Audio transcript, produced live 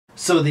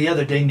So the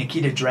other day,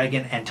 Nikita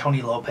Dragun and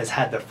Tony Lopez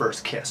had their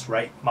first kiss,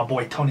 right? My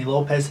boy Tony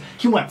Lopez,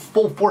 he went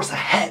full force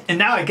ahead. And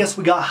now I guess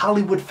we got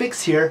Hollywood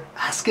Fix here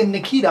asking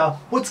Nikita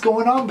what's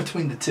going on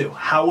between the two.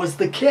 How was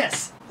the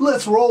kiss?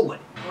 Let's roll it.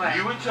 What?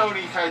 You and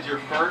Tony had your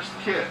first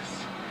kiss.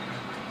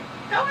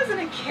 That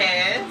wasn't a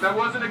kiss. That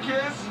wasn't a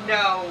kiss?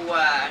 No.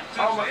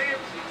 Oh my.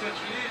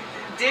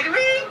 Did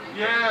we?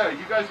 Yeah,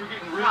 you guys were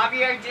getting really...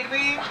 Javier, did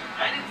we?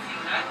 I didn't see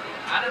nothing.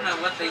 I don't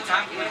know what they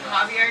talking When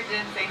about. Javier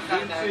didn't say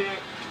Didn't see something. it.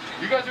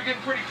 You guys were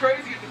getting pretty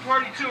crazy at the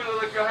party too.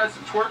 Like y'all had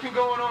some twerking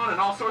going on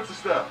and all sorts of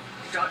stuff.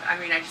 I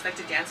just like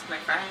to dance with my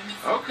friends.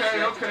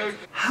 Okay, okay.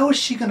 How is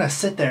she gonna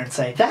sit there and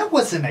say, that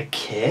wasn't a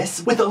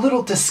kiss, with a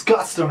little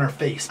disgust on her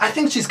face? I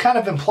think she's kind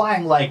of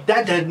implying like,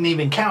 that didn't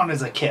even count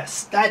as a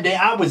kiss. That day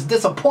I was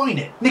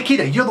disappointed.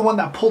 Nikita, you're the one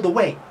that pulled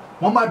away.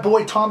 When my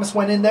boy Thomas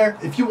went in there,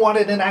 if you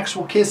wanted an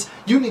actual kiss,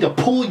 you need to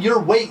pull your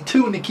weight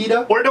too,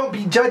 Nikita, or don't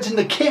be judging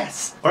the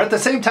kiss. Or at the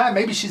same time,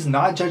 maybe she's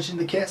not judging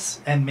the kiss,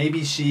 and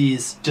maybe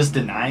she's just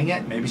denying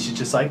it. Maybe she's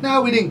just like,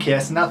 no, we didn't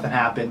kiss, nothing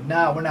happened.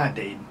 No, we're not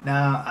dating.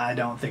 No, I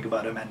don't think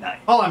about him at night.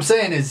 All I'm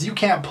saying is you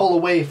can't pull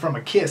away from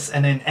a kiss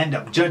and then end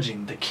up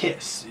judging the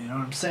kiss. You know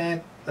what I'm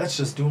saying? That's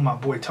just doing my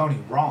boy Tony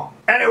wrong.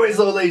 Anyways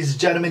though, ladies and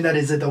gentlemen, that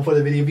is it though for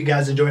the video. If you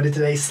guys enjoyed it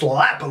today,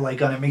 slap a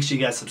like on it. Make sure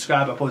you guys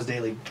subscribe. I post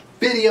daily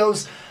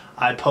videos.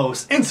 I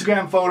post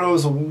Instagram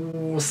photos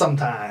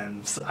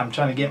sometimes. I'm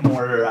trying to get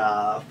more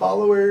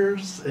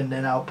followers and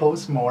then I'll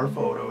post more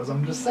photos.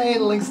 I'm just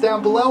saying, links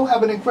down below.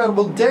 Have an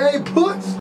incredible day. Puss!